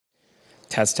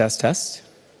Test, test, test.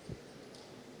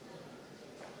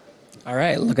 All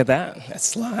right, look at that, a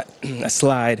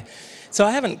slide. So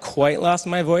I haven't quite lost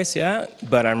my voice yet,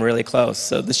 but I'm really close,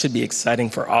 so this should be exciting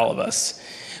for all of us.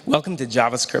 Welcome to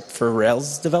JavaScript for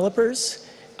Rails developers,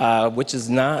 which is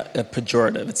not a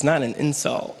pejorative, it's not an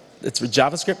insult. It's for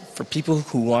JavaScript for people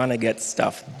who want to get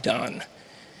stuff done.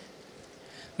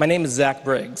 My name is Zach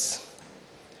Briggs.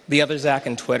 The other Zach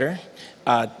in Twitter.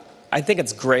 I think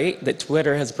it's great that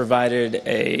Twitter has provided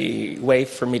a way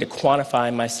for me to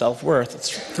quantify my self-worth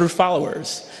through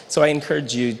followers. So I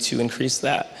encourage you to increase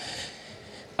that.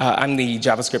 I'm the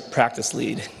JavaScript practice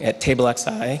lead at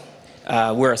TableXI.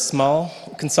 We're a small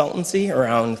consultancy,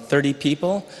 around 30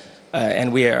 people,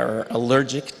 and we are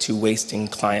allergic to wasting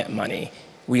client money.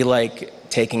 We like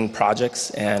taking projects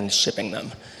and shipping them.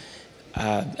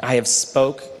 I have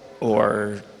spoke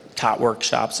or taught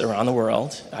workshops around the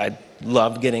world. I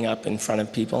love getting up in front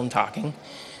of people and talking.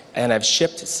 And I've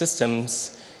shipped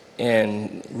systems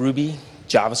in Ruby,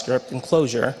 JavaScript, and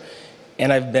Clojure.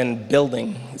 And I've been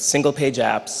building single-page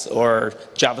apps or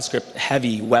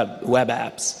JavaScript-heavy web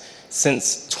apps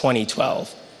since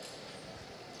 2012.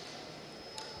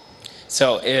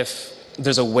 So if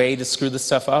there's a way to screw this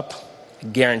stuff up, I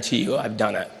guarantee you I've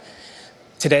done it.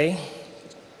 Today,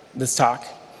 this talk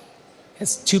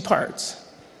has two parts.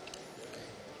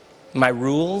 My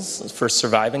rules for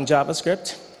surviving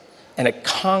JavaScript, and a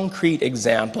concrete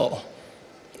example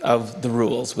of the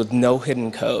rules with no hidden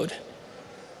code.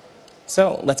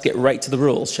 So let's get right to the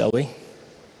rules, shall we?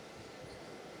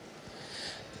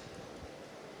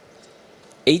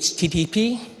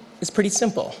 HTTP is pretty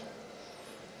simple.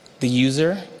 The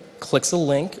user clicks a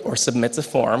link or submits a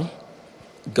form,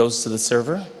 goes to the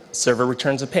server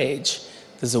returns a page.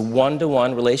 There's a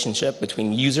one-to-one relationship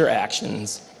between user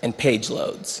actions and page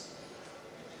loads.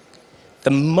 The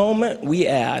moment we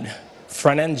add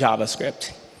front-end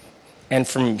JavaScript, and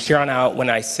from here on out,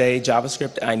 when I say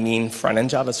JavaScript, I mean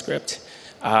front-end JavaScript.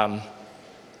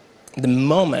 The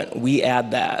moment we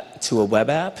add that to a web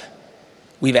app,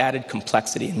 we've added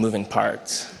complexity and moving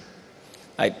parts.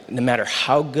 No matter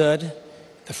how good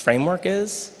the framework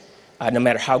is, no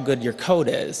matter how good your code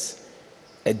is,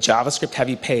 a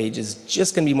JavaScript-heavy page is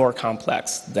just going to be more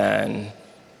complex than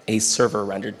a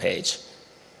server-rendered page.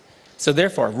 So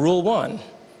therefore, rule one,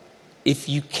 if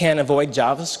you can avoid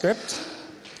JavaScript,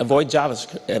 avoid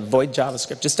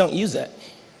JavaScript. Just don't use it,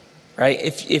 right?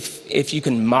 If you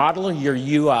can model your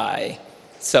UI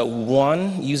so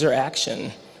one user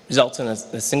action results in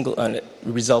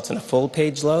a full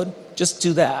page load, just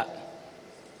do that.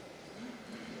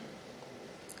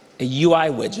 A UI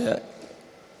widget,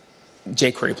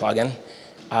 jQuery plugin,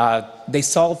 they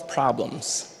solve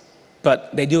problems,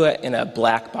 but they do it in a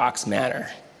black box manner.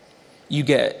 You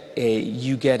get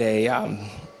an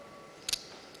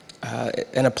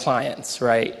appliance,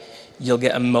 right? You'll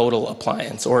get a modal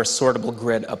appliance or a sortable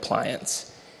grid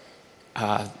appliance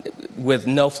with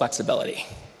no flexibility.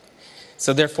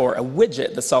 So therefore, a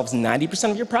widget that solves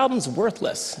 90% of your problems is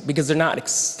worthless because they're not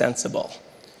extensible.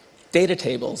 Data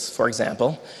tables, for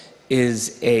example,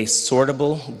 is a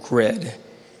sortable grid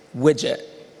widget.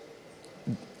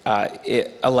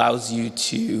 It allows you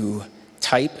to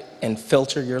type and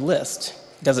filter your list.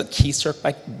 It does it keystroke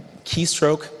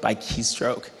by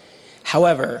keystroke.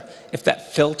 However, if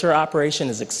that filter operation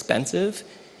is expensive,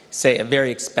 say a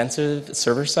very expensive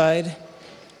server-side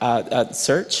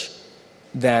search,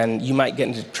 then you might get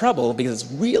into trouble because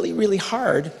it's really, really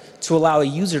hard to allow a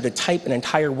user to type an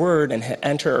entire word and hit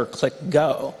enter or click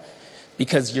go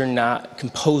because you're not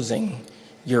composing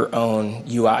your own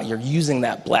UI. You're using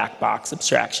that black box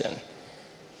abstraction.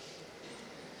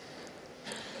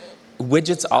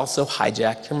 Widgets also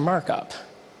hijack your markup.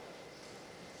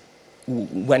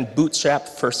 When Bootstrap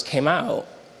first came out,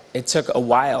 it took a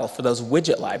while for those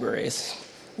widget libraries.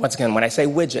 Once again, when I say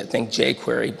widget, think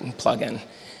jQuery plugin,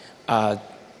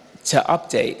 to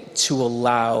update to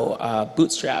allow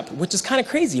Bootstrap, which is kind of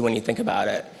crazy when you think about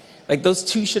it. Like those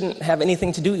two shouldn't have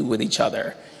anything to do with each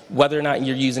other, whether or not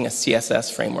you're using a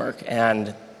CSS framework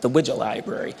and the widget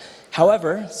library.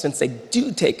 However, since they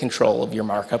do take control of your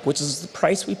markup, which is the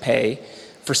price we pay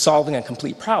for solving a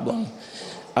complete problem,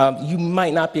 you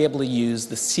might not be able to use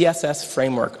the CSS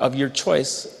framework of your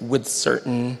choice with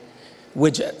certain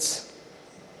widgets.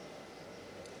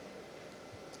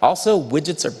 Also,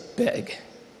 widgets are big.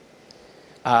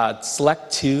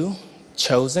 Select two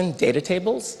chosen data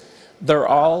tables, they're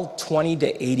all 20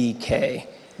 to 80K,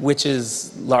 which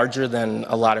is larger than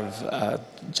a lot of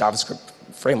JavaScript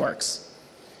frameworks.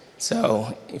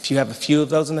 So if you have a few of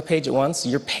those on the page at once,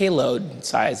 your payload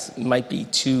size might be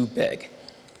too big.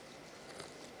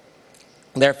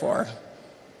 Therefore,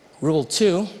 Rule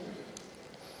 2,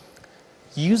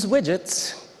 use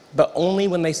widgets, but only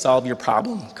when they solve your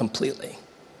problem completely.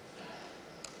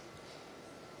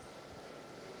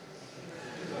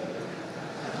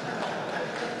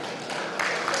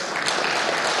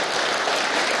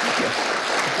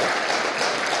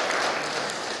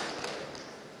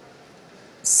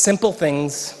 Simple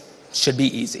things should be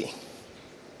easy,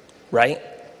 right?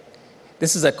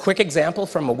 This is a quick example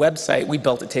from a website we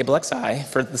built at TableXI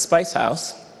for the Spice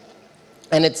House,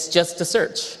 and it's just a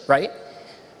search, right?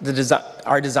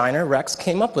 Our designer, Rex,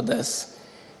 came up with this,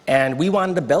 and we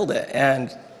wanted to build it,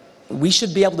 and we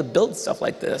should be able to build stuff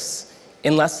like this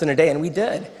in less than a day, and we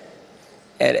did.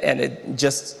 And it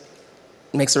just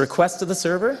makes a request to the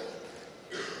server,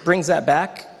 brings that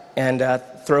back, and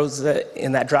throws it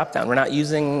in that dropdown. We're not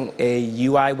using a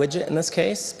UI widget in this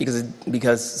case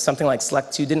because something like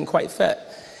select to didn't quite fit.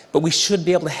 But we should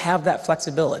be able to have that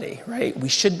flexibility, right? We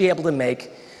should be able to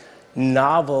make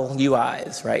novel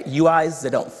UIs, right? UIs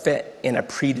that don't fit in a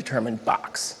predetermined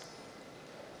box.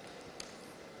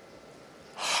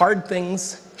 Hard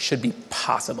things should be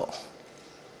possible.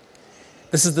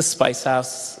 This is the Spice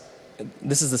House.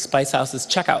 This is the Spice House's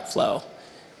checkout flow.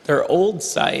 Their old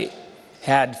site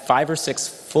had 5 or 6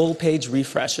 full-page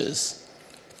refreshes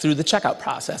through the checkout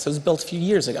process. It was built a few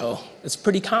years ago. It's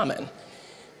pretty common.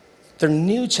 Their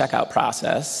new checkout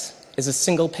process is a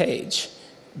single page.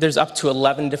 There's up to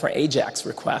 11 different AJAX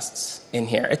requests in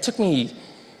here. It took me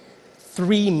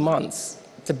 3 months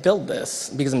to build this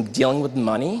because I'm dealing with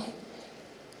money,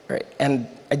 right? And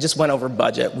I just went over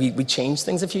budget. We changed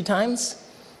things a few times.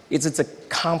 It's a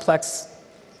complex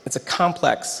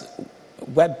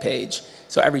web page.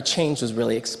 So every change was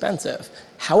really expensive.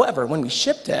 However, when we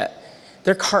shipped it,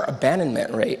 their cart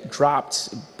abandonment rate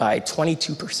dropped by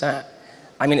 22%.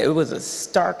 I mean, it was a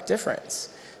stark difference.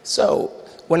 So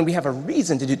when we have a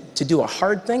reason to do a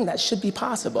hard thing, that should be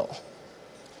possible.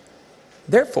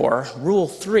 Therefore, rule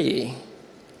 3,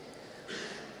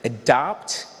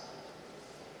 adopt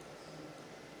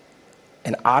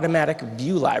an automatic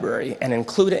view library and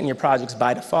include it in your projects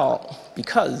by default,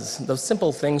 because those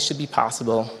simple things should be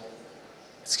possible.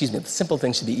 Excuse me, the simple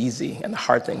things should be easy and the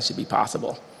hard things should be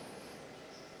possible.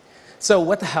 So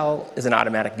what the hell is an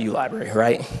automatic view library,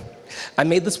 right? I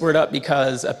made this word up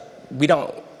because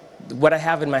what I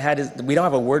have in my head is we don't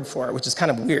have a word for it, which is kind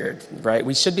of weird, right?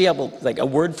 We should be able, like a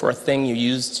word for a thing you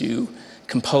use to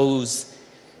compose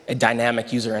a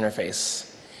dynamic user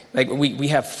interface. Like we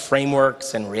have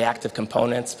frameworks and reactive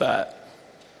components, but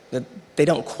they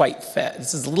don't quite fit.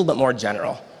 This is a little bit more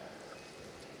general.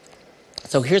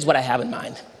 So here's what I have in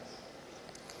mind.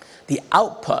 The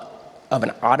output of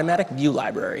an automatic view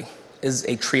library is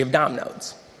a tree of DOM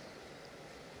nodes.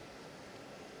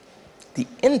 The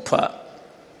input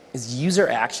is user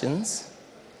actions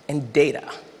and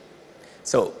data.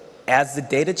 So as the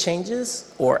data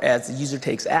changes or as the user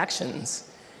takes actions,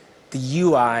 the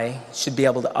UI should be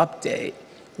able to update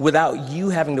without you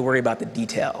having to worry about the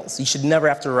details. You should never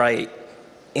have to write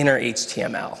inner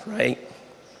HTML, right?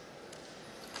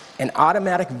 An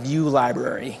automatic view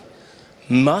library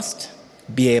must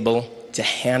be able to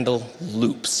handle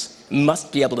loops,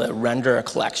 must be able to render a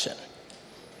collection.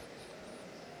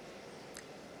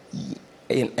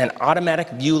 An automatic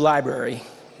view library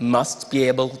must be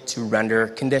able to render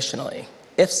conditionally,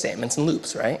 if statements and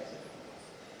loops, right?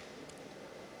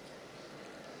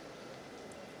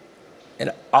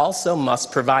 It also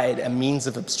must provide a means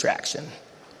of abstraction.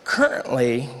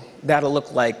 Currently, that'll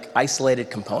look like isolated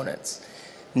components,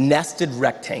 nested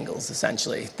rectangles,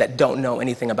 essentially, that don't know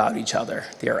anything about each other,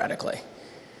 theoretically.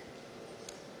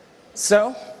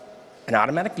 So, an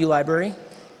automatic view library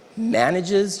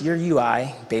manages your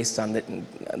UI based on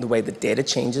the way the data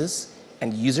changes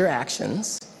and user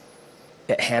actions.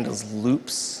 It handles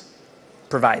loops,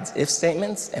 provides if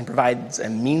statements, and provides a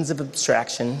means of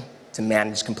abstraction to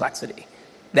manage complexity.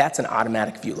 That's an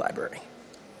automatic view library.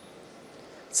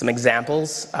 Some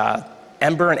examples,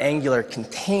 Ember and Angular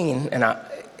contain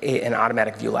an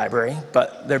automatic view library,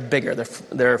 but they're bigger,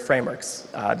 they're frameworks.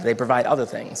 They provide other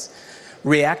things.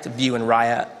 React, Vue, and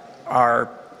Riot are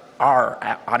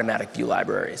automatic view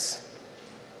libraries.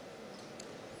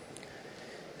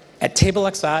 At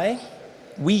TableXI,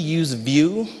 we use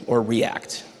Vue or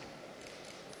React.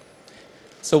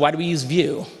 So why do we use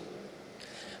Vue?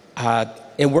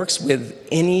 It works with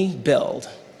any build.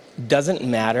 Doesn't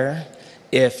matter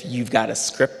if you've got a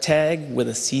script tag with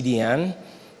a CDN,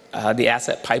 the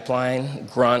asset pipeline,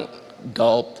 Grunt,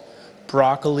 Gulp,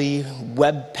 Broccoli,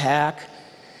 Webpack,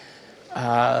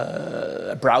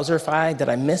 Browserify. Did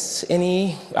I miss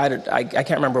any? I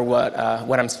can't remember what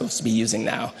I'm supposed to be using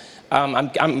now. I'm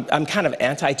kind of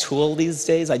anti-tool these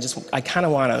days. I kind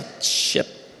of want to ship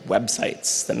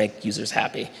websites that make users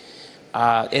happy.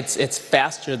 It's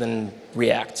faster than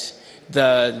React.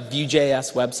 The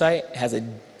Vue.js website has a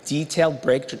detailed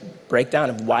breakdown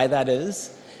of why that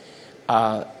is.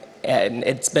 And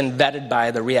it's been vetted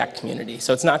by the React community,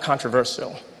 so it's not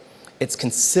controversial. It's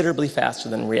considerably faster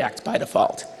than React by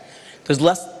default. There's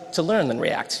less to learn than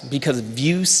React because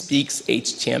Vue speaks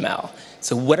HTML.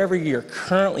 So whatever you're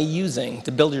currently using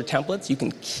to build your templates, you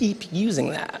can keep using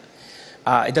that.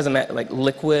 It doesn't matter, like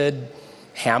Liquid,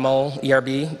 Haml,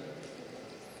 ERB.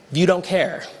 Vue don't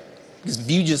care because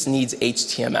Vue just needs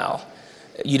HTML.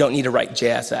 You don't need to write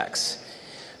JSX.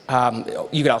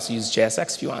 You could also use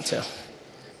JSX if you want to.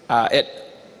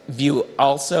 Vue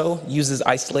also uses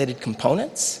isolated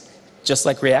components, just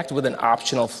like React, with an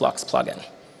optional Flux plugin.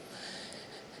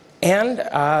 And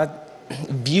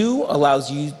Vue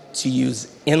allows you to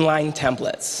use inline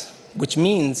templates, which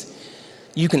means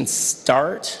you can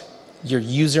start your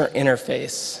user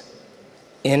interface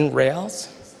in Rails.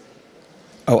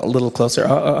 Oh, a little closer.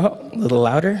 A little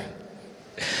louder.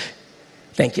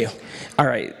 Thank you. All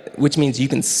right, which means you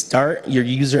can start your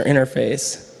user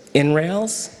interface in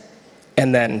Rails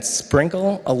and then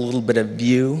sprinkle a little bit of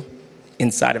Vue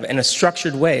inside of it in a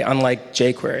structured way, unlike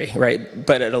jQuery, right?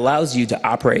 But it allows you to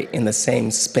operate in the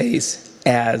same space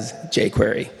as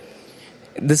jQuery.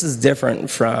 This is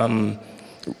different from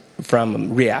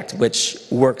React, which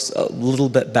works a little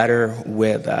bit better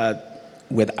with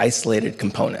isolated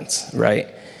components,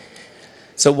 right?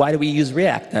 So why do we use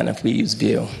React then if we use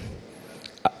Vue?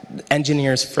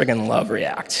 Engineers friggin' love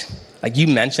React. Like, you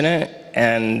mention it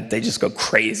and they just go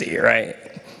crazy, right?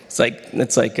 It's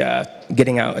like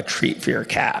getting out a treat for your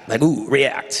cat. Like, ooh,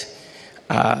 React.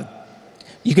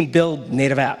 You can build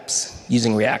native apps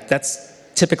using React. That's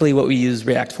typically what we use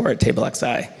React for at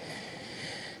TableXI.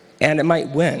 And it might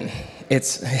win.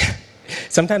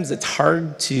 Sometimes it's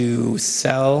hard to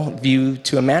sell Vue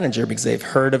to a manager because they've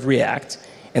heard of React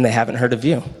and they haven't heard of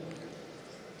Vue.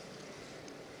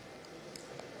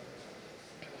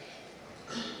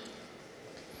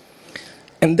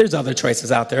 And there's other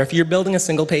choices out there. If you're building a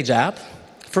single-page app,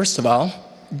 first of all,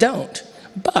 don't.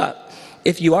 But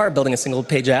if you are building a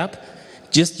single-page app,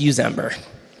 just use Ember.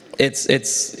 It's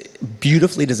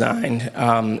beautifully designed.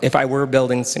 If I were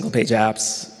building single-page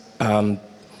apps,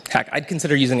 heck, I'd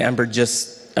consider using Ember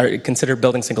or consider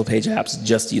building single-page apps,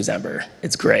 just use Ember.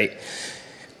 It's great.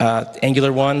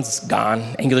 Angular 1's gone.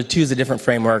 Angular 2 is a different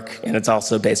framework, and it's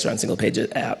also based around single-page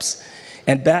apps.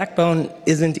 And Backbone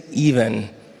isn't even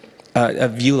a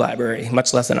Vue library,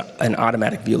 much less an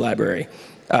automatic Vue library.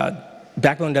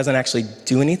 Backbone doesn't actually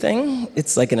do anything.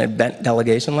 It's like an event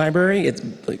delegation library.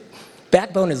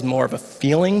 Backbone is more of a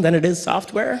feeling than it is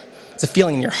software. It's a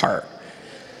feeling in your heart.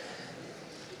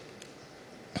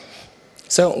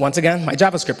 So once again, my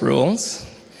JavaScript rules.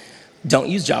 Don't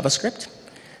use JavaScript.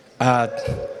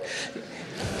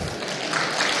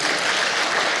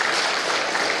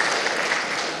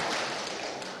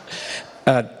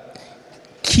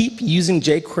 Keep using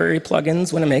jQuery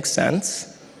plugins when it makes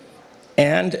sense,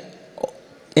 and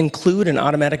include an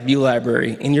automatic Vue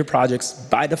library in your projects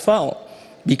by default,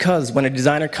 because when a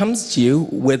designer comes to you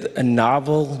with a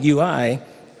novel UI,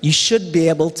 you should be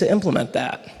able to implement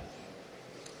that.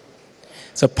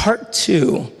 So part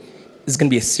 2 is going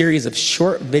to be a series of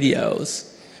short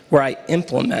videos where I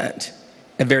implement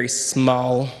a very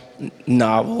small,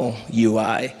 novel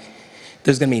UI.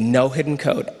 There's going to be no hidden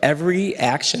code. Every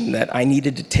action that I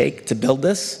needed to take to build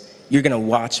this, you're going to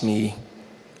watch me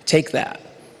take that.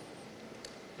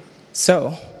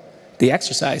 So the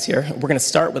exercise here, we're going to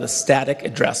start with a static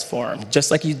address form,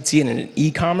 just like you'd see in an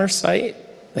e-commerce site,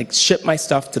 like ship my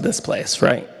stuff to this place,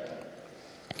 right?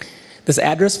 This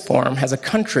address form has a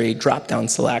country drop-down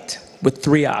select with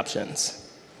 3 options.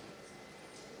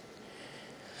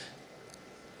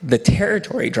 The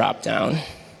territory drop-down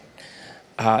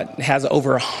has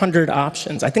over 100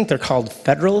 options. I think they're called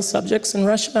federal subjects in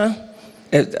Russia.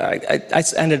 I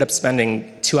ended up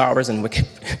spending 2 hours in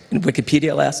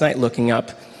Wikipedia last night looking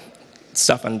up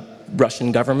stuff on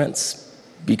Russian governments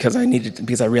because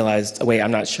I realized, oh, wait, I'm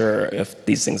not sure if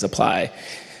these things apply.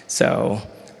 So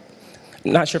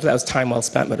I'm not sure if that was time well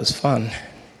spent, but it was fun.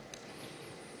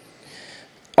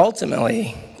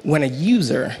 Ultimately, when a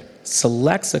user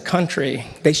selects a country,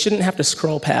 they shouldn't have to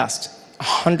scroll past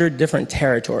 100 different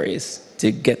territories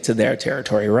to get to their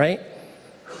territory, right?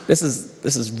 This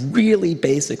is really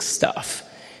basic stuff.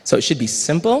 So it should be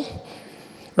simple,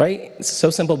 right? It's so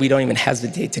simple we don't even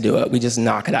hesitate to do it. We just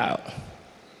knock it out.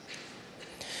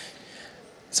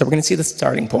 So we're going to see the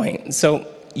starting point. So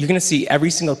you're going to see every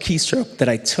single keystroke that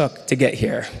I took to get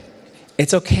here.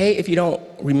 It's okay if you don't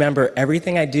remember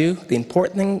everything I do. The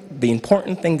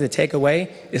important thing to take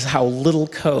away is how little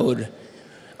code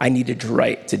I needed to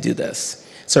write to do this.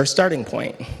 So our starting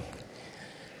point.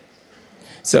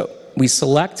 So we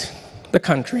select the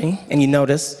country, and you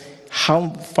notice how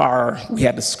far we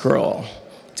had to scroll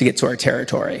to get to our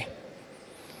territory.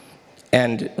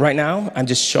 And right now, I'm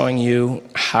just showing you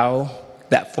how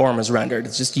that form is rendered.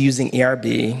 It's just using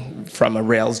ERB from a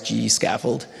Rails G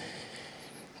scaffold.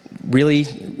 Really,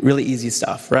 really easy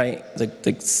stuff, right?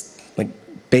 Like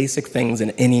basic things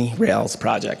in any Rails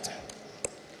project.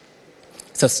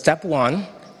 So step one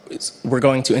is we're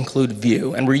going to include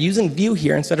Vue. And we're using Vue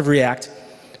here instead of React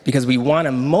because we want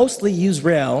to mostly use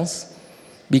Rails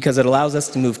because it allows us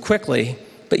to move quickly,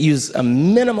 but use a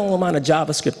minimal amount of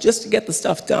JavaScript just to get the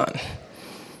stuff done.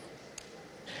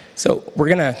 So we're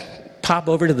going to pop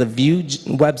over to the Vue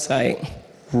website,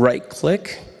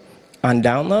 right-click on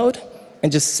download,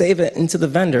 and just save it into the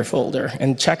vendor folder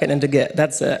and check it into Git.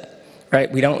 That's it,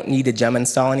 right? We don't need to gem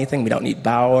install anything. We don't need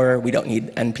Bower. We don't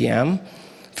need NPM.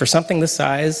 For something this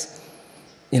size,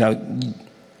 if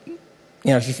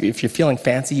you're feeling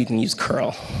fancy, you can use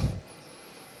curl.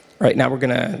 Right now, we're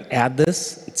going to add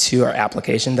this to our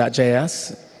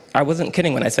application.js. I wasn't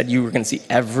kidding when I said you were going to see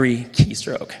every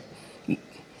keystroke.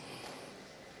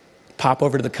 Pop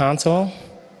over to the console,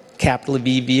 capital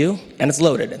V Vue, and it's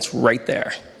loaded. It's right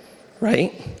there,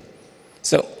 right?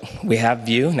 So we have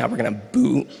Vue. Now we're going to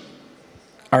boot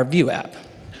our Vue app.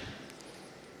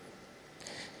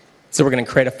 So we're going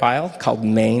to create a file called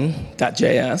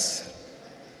main.js.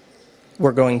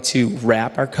 We're going to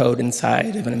wrap our code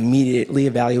inside of an immediately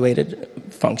evaluated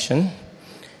function,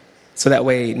 so that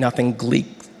way nothing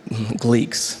leaks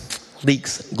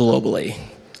globally,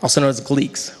 also known as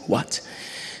gleeks. What?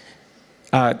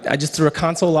 I just threw a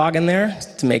console log in there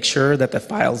to make sure that the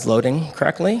file's loading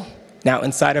correctly. Now,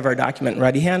 inside of our document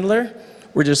ready handler,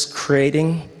 we're just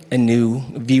creating a new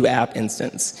Vue app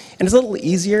instance. And it's a little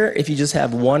easier if you just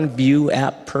have one Vue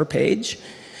app per page.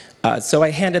 So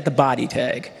I handed the body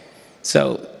tag.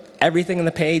 So everything in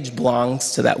the page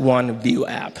belongs to that one Vue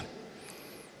app.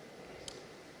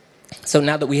 So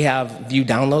now that we have Vue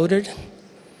downloaded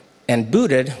and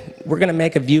booted, we're going to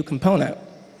make a Vue component.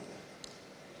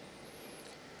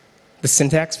 The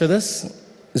syntax for this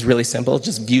is really simple.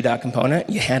 Just Vue.component.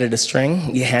 You hand it a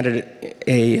string. You hand it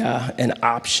an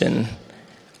option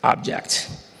object.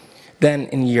 Then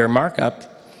in your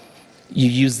markup, you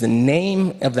use the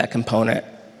name of that component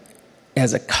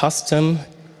as a custom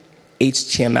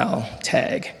HTML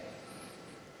tag.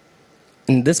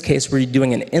 In this case, we're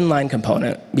doing an inline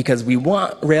component because we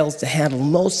want Rails to handle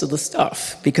most of the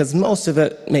stuff, because most of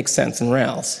it makes sense in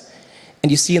Rails. And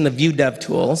you see in the Vue Dev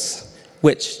Tools,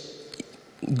 which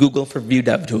Google for Vue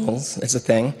Dev Tools, it's a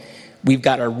thing, we've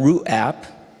got our root app,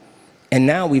 and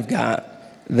now we've got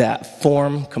that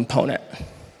form component.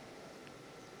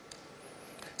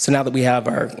 So now that we have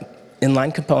our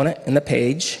inline component in the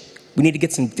page, we need to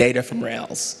get some data from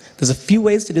Rails. There's a few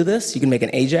ways to do this. You can make an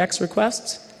AJAX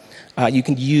request. You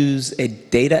can use a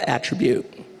data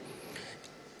attribute.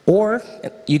 Or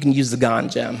you can use the GON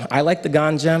gem. I like the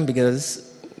GON gem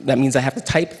because that means I have to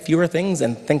type fewer things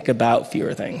and think about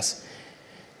fewer things.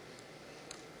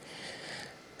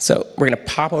 So we're going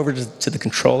to pop over to the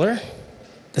controller.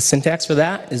 The syntax for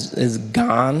that is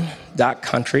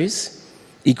gon.countries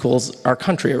equals our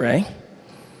country array.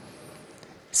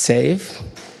 Save.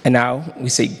 And now we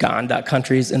say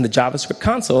gon.countries in the JavaScript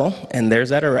console, and there's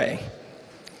that array.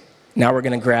 Now we're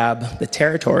going to grab the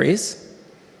territories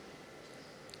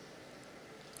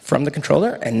from the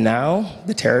controller, and now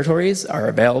the territories are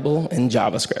available in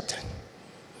JavaScript.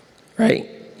 Right?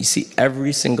 You see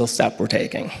every single step we're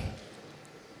taking.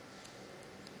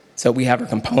 So we have our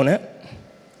component.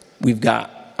 We've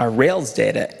got our Rails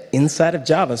data inside of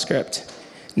JavaScript.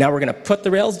 Now we're going to put the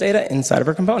Rails data inside of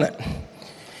our component.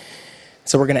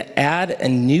 So we're going to add a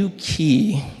new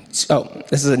key. Oh,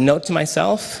 this is a note to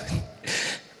myself.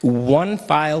 One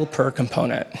file per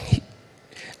component.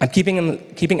 I'm keeping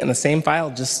it in the same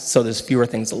file just so there's fewer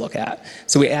things to look at.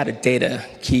 So we add a data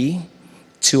key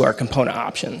to our component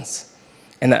options.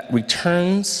 And that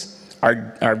returns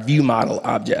our view model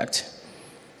object.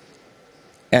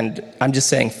 And I'm just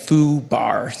saying foo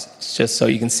bar, just so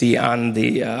you can see on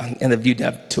the in the Vue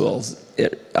Dev Tools,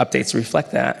 it updates to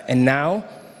reflect that. And now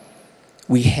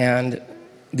we hand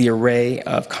the array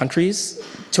of countries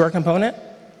to our component.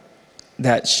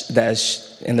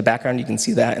 That's in the background, you can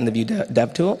see that in the Vue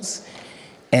Dev Tools.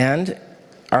 And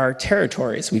our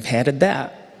territories, we've handed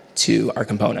that to our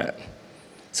component.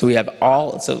 So we have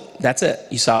so that's it.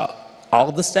 You saw all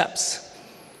of the steps.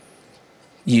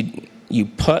 You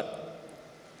put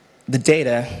the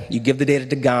data, you give the data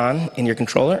to Gon in your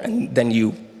controller, and then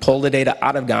you pull the data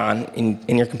out of Gon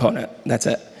in your component. That's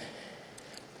it.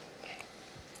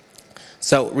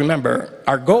 So remember,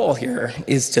 our goal here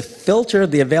is to filter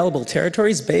the available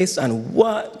territories based on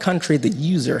what country the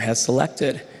user has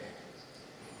selected.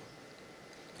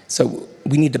 So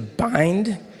we need to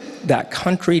bind that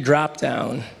country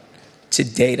dropdown to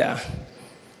data.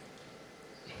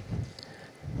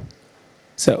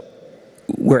 So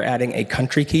we're adding a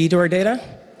country key to our data,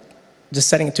 just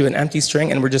setting it to an empty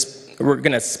string, and we're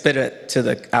going to spit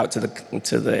it out to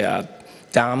the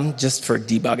DOM just for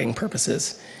debugging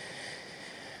purposes.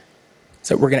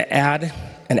 So we're going to add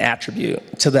an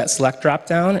attribute to that select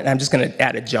dropdown, and I'm just going to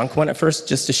add a junk one at first,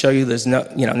 just to show you there's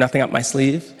nothing up my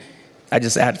sleeve. I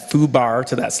just add foobar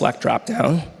to that select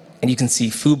dropdown, and you can see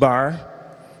foobar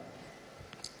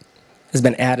has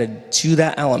been added to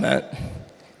that element.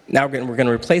 Now we're going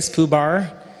to replace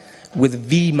foobar with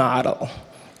vModel.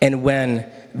 And when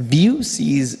Vue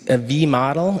sees a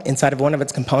vModel inside of one of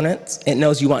its components, it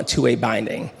knows you want two-way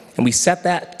binding. And we set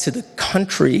that to the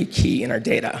country key in our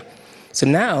data. So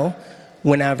now,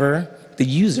 whenever the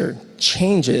user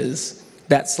changes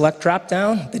that select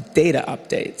dropdown, the data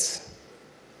updates.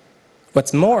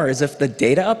 What's more is if the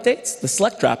data updates, the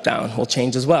select dropdown will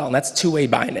change as well, and that's two-way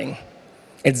binding.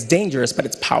 It's dangerous, but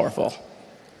it's powerful.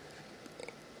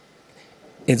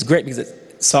 It's great because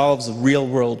it solves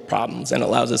real-world problems and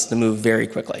allows us to move very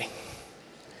quickly.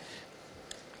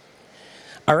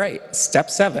 All right, step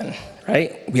 7,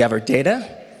 right? We have our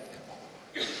data.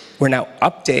 We're now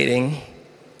updating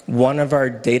one of our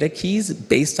data keys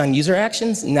based on user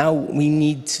actions. Now we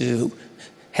need to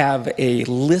have a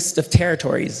list of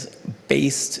territories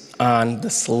based on the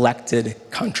selected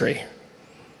country.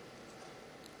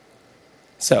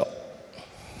 So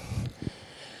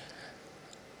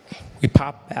we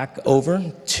pop back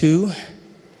over to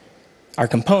our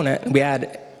component, and we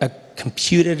add a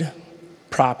computed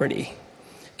property.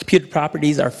 Computed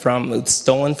properties are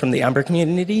stolen from the Ember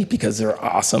community because they're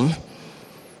awesome.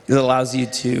 It allows you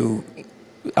to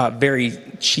very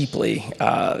cheaply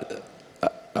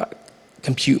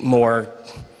compute more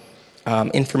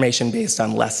information based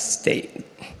on less state.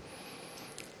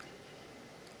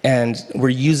 And we're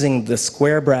using the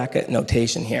square bracket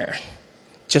notation here.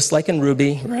 Just like in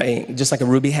Ruby, right? Just like a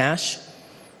Ruby hash.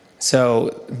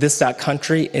 So this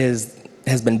 .country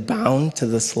has been bound to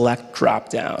the select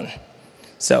dropdown.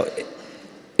 So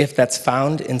if that's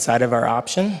found inside of our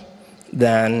option,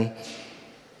 then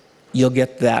you'll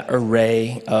get that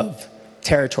array of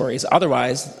territories.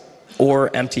 Otherwise,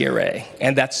 or empty array.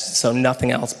 And that's so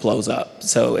nothing else blows up.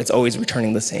 So it's always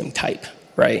returning the same type,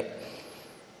 right?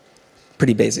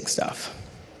 Pretty basic stuff.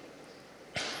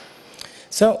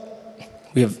 So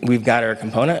we've got our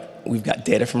component. We've got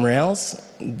data from Rails.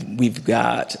 We've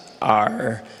got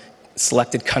our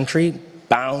selected country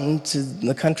bound to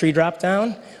the country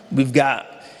dropdown. We've got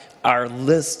our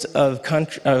list of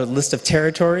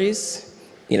territories,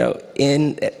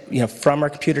 from our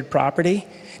computed property.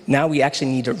 Now we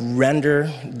actually need to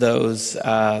render those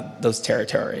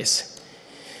territories.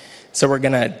 So we're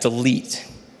going to delete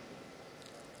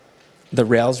the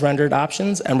Rails rendered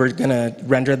options, and we're going to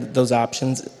render those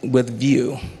options with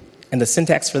Vue. And the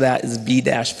syntax for that is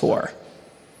v-4.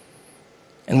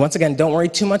 And once again, don't worry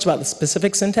too much about the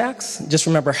specific syntax. Just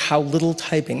remember how little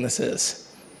typing this is.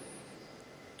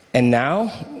 And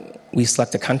now we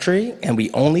select a country, and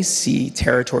we only see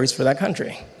territories for that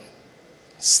country.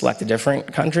 Select a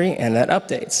different country, and that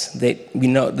updates. We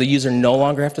know the user no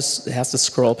longer has to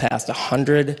scroll past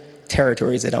 100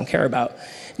 territories they don't care about.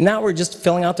 Now we're just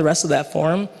filling out the rest of that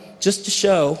form just to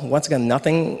show, once again,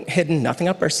 nothing hidden, nothing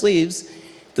up our sleeves.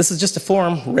 This is just a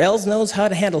form. Rails knows how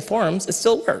to handle forms. It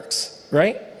still works,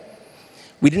 right?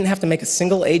 We didn't have to make a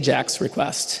single AJAX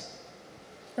request.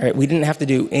 Right? We didn't have to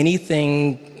do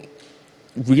anything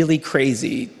really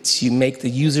crazy to make the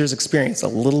user's experience a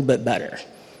little bit better,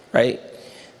 right?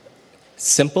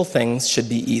 Simple things should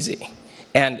be easy.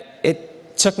 And it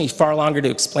took me far longer to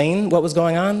explain what was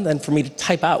going on than for me to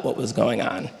type out what was going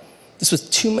on. This was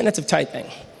 2 minutes of typing.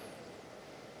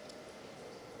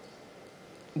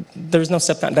 There was no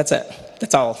step down. That's it.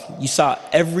 That's all. You saw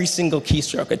every single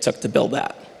keystroke it took to build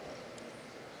that.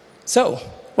 So,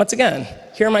 once again,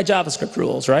 here are my JavaScript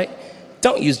rules, right?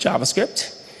 Don't use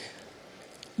JavaScript.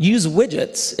 Use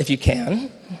widgets if you can.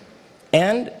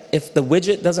 And if the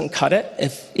widget doesn't cut it,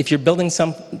 if you're building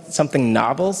something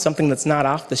novel, something that's not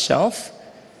off the shelf,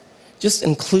 just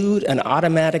include an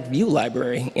automatic Vue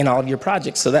library in all of your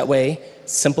projects. So that way,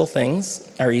 simple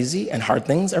things are easy and hard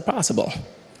things are possible.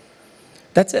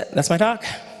 That's it. That's my talk.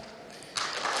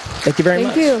 Thank you very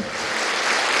much. Thank you.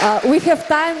 We have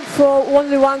time for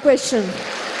only one question.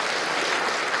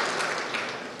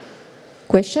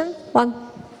 Question? One.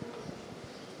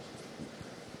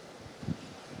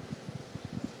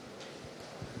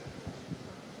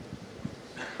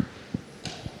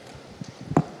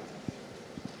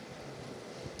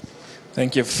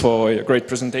 Thank you for your great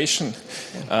presentation.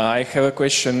 I have a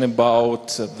question about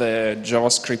the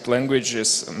JavaScript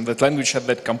languages, that language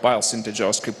that compiles into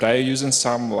JavaScript. Are you using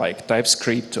some like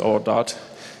TypeScript or Dart?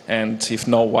 And if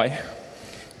no, why?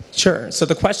 Sure. So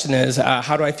the question is,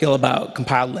 how do I feel about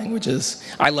compiled languages?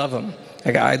 I love them.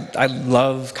 Like, I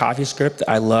love CoffeeScript.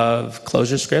 I love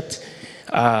ClojureScript.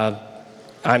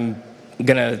 I'm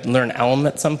going to learn Elm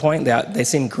at some point. They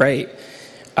seem great.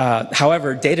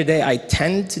 However, day to day, I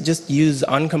tend to just use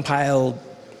uncompiled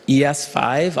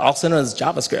ES5, also known as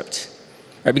JavaScript,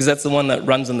 right? Because that's the one that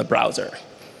runs in the browser.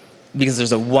 Because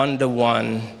there's a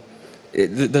one-to-one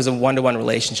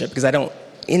relationship. Because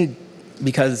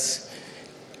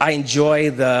I enjoy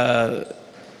the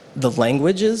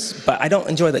languages, but I don't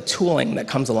enjoy the tooling that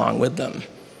comes along with them.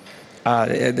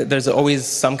 There's always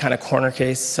some kind of corner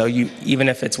case. So even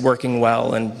if it's working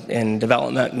well in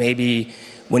development, maybe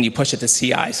when you push it to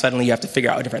CI, suddenly you have to figure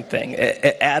out a different thing.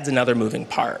 It adds another moving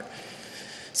part.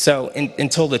 So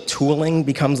until the tooling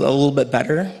becomes a little bit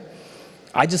better,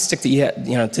 I just stick to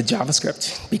to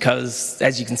JavaScript because,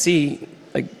 as you can see,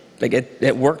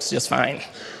 it works just fine.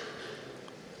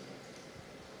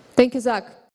 Thank you, Zach.